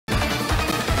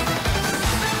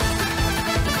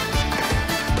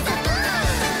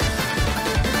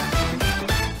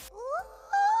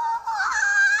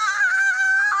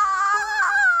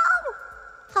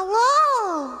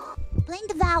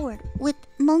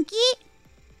Monkey,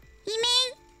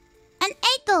 Hime, and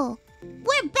Aethel.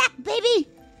 We're back, baby!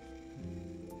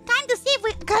 Time to see if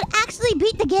we could actually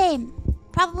beat the game.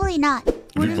 Probably not.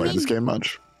 Have you played this game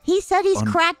much? He said he's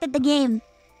cracked at the game.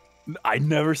 I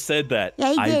never said that. Yeah,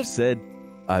 he did.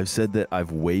 I've said that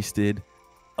I've wasted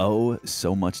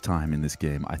so much time in this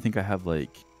game. I think I have like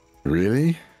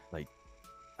Really?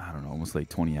 I don't know, almost like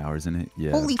 20 hours in it.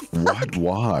 Yeah. Holy fuck. What?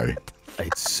 Why?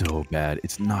 It's so bad.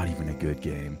 It's not even a good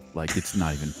game. Like, it's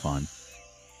not even fun.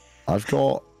 I've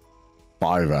got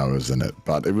 5 hours in it,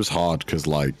 but it was hard because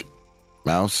like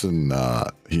Mouse and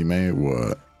Hime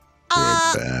were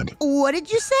bad. What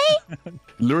did you say?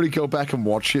 Literally go back and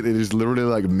watch it. It is literally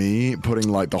like me putting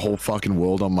like the whole fucking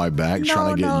world on my back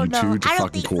trying to get you two to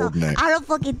fucking coordinate. I don't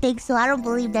fucking think so. I don't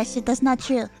believe that shit. That's not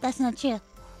true. That's not true.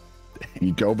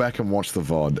 You go back and watch the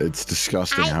VOD. It's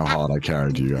disgusting how hard I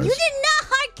carried you guys. You did not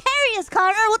hard carry us,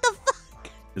 Connor. What the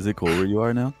fuck? Is it cool where you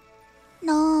are now?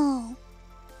 No.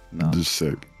 No. Just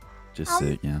sick. Just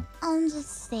sick, yeah. I'm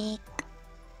just sick.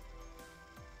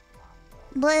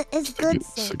 But it's good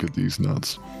sick. Sick of these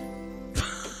nuts.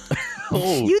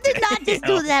 Oh, You did not just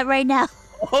do that right now.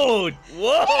 Oh,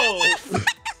 whoa!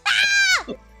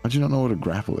 How'd you not know what a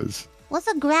grapple is? What's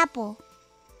a grapple?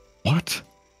 What?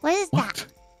 What is that?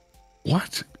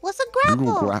 What? What's a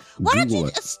grapple? Why don't you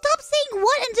stop saying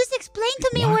what and just explain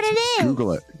to me what it is?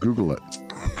 Google it. Google it.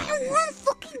 I want to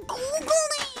fucking Google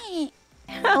it.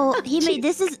 Oh,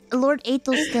 this is Lord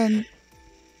Aethelstan.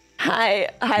 Hi,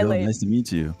 Yo, lady. nice to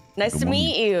meet you. Nice to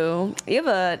meet you. You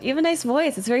have a nice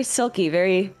voice. It's very silky,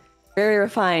 very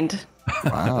refined.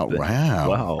 Wow,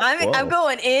 wow. I'm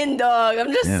going in, dog.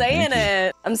 I'm just saying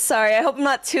it. I'm sorry. I hope I'm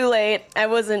not too late. I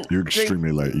wasn't. You're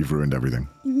extremely late. You've ruined everything.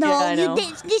 No, Yeah, you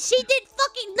did. She did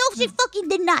fucking. No, she fucking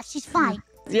did not. She's fine.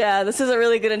 Yeah, this is a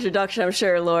really good introduction, I'm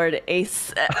sure, Lord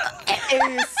Ace.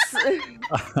 Ace.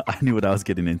 I knew what I was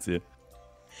getting into.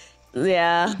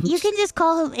 Yeah. You can just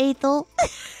call him Aethel.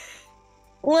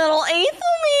 Little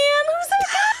Aethel, man. Who's that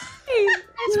guy?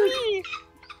 That's me.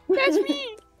 That's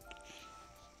me.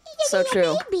 So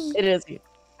true. Baby. It is.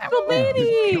 Little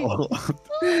baby. Little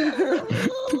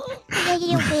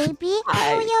baby.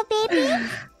 Little baby.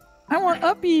 I want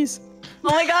uppies.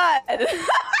 Oh my god.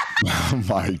 Oh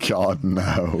my god,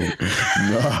 no.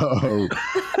 No.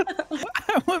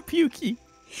 I want pukey.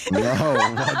 No,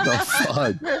 what the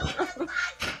fuck?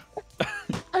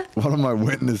 What am I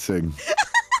witnessing?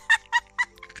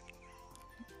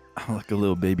 I'm like a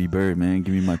little baby bird, man.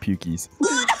 Give me my pukies.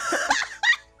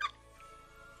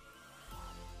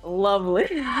 Lovely.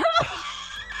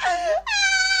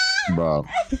 Bro.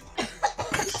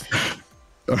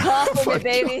 Talk with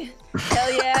me, baby.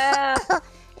 Hell yeah.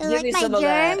 You Give me like some my of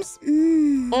that. germs?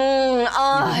 Oh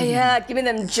yeah, give me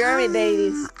them germy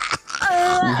babies.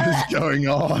 What is going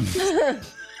on?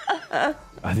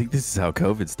 I think this is how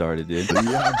COVID started, dude.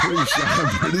 Yeah, I'm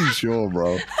pretty sure,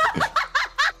 bro.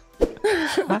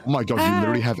 Oh my god, you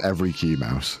literally have every key,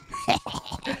 Mouse.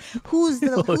 Who's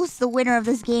the winner of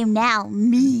this game now?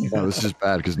 Me. No, this is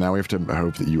bad because now we have to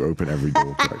hope that you open every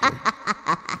door correctly.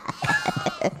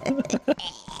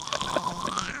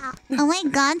 Oh my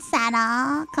god,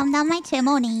 Santa. Come down my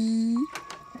chimney.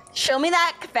 Show me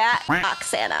that fat cock,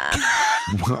 Santa.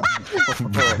 What?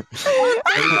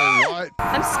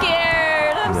 I'm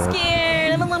scared. I'm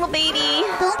scared. I'm a little baby.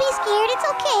 Don't be scared. It's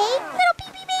okay. Little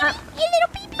baby, baby. Hey, little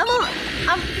baby.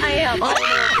 I am.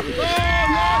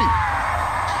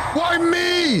 Why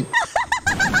me?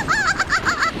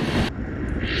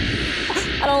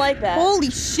 I don't like that. Holy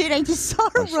shit, I just saw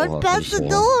her run past the saw.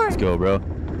 door. Let's go, bro.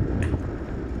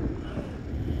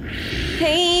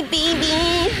 Hey,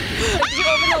 baby. Did you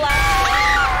open the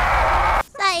latch?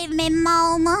 Save me,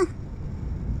 mama.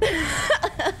 I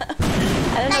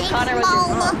didn't know Thanks, Connor was your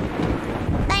mama. mom.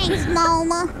 Thanks,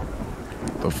 mama.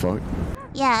 The fuck?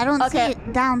 Yeah, I don't see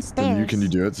it downstairs. Can you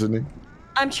do it, Sydney?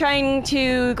 I'm trying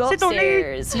to go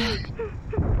upstairs.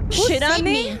 Shit on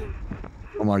me?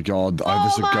 Oh my god,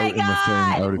 there's a goat in the thing.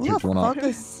 I would have Who kicked the one up. fuck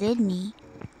is Sydney?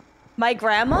 My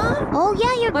grandma? Oh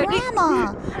yeah, your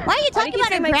grandma. Why are you talking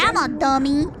about your grandma,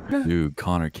 dummy? Dude,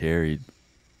 Connor carried.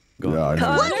 Yeah, I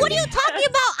know. What are you talking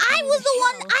about? I was the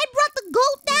one. I brought the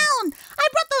goat down. I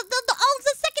brought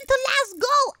the second to last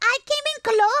goat. I came in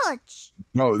clutch.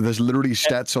 No, there's literally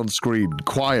stats on screen.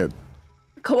 Quiet.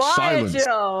 Quiet, Silence.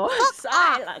 Joe.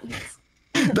 Silence.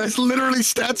 There's literally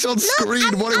stats on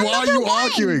screen. Why are you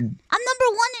arguing? I'm number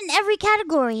 1 in every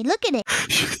category. Look at it.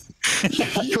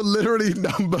 You're literally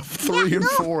number 3 and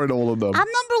 4 in all of them. I'm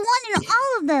number 1 in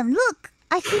all of them. Look,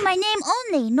 I see my name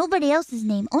only. Nobody else's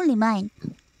name. Only mine.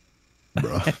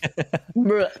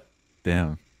 Bruh.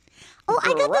 Damn. Oh,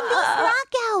 I got the loose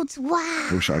knockouts. Wow.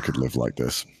 Wish I could live like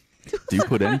this. Do you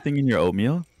put anything in your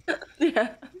oatmeal?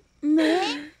 Yeah.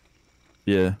 Me?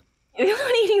 Yeah. You're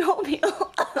not eating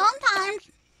oatmeal. Sometimes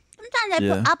I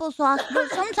put applesauce, but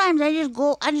sometimes I just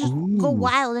go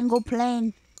wild and go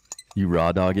plain. You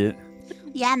raw dog it?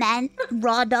 Yeah, man.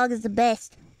 Raw dog is the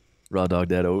best. Raw dog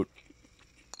that oat.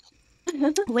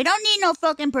 We don't need no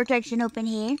fucking protection up in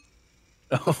here.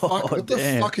 What the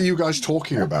fuck are you guys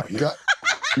talking about? You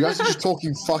guys are just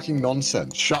talking fucking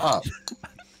nonsense. Shut up.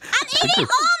 I'm eating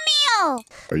oatmeal.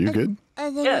 Are you good? I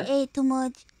think I ate too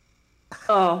much.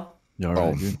 Oh. You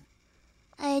alright, dude?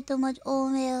 I ate too much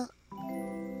oatmeal.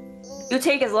 You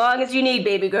take as long as you need,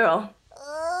 baby girl.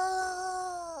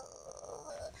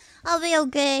 I'll be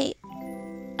okay.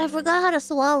 I forgot how to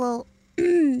swallow.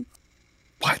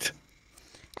 What?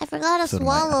 I forgot how to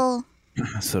swallow.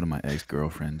 So did my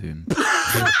ex-girlfriend, dude.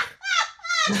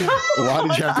 Why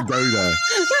did you have to go there?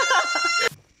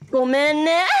 Woman.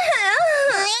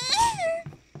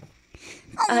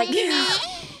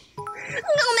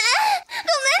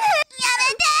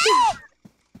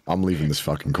 I'm leaving this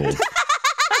fucking call.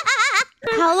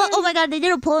 How long? Oh my god, they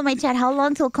did a poll in my chat. How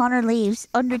long till Connor leaves?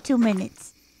 Under 2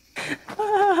 minutes.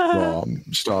 Well,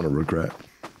 I'm starting to regret.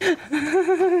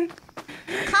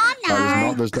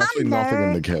 Connor! There's definitely nothing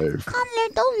in the cave. Connor,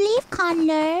 don't leave,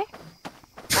 Connor.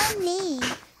 Don't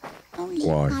leave. Don't leave,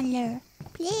 Why? Connor.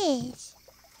 Please.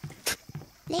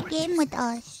 Play game with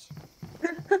us.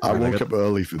 I woke up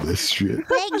early for this shit.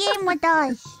 Play game with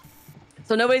us.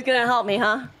 So nobody's gonna help me,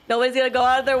 huh? Nobody's gonna go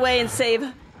out of their way and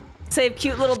save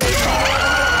cute little baby.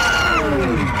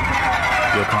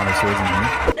 Yo, Connor,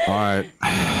 Alright.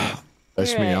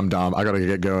 That's me. I'm done. I gotta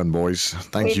get going, boys.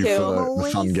 Thank Me you too. for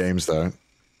the fun games, though.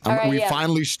 Alright, we yeah.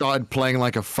 finally started playing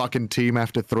like a fucking team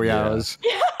after 3 hours.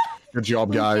 Good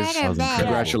job, guys. tried our best.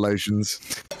 Congratulations.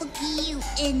 Fuck you,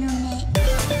 internet.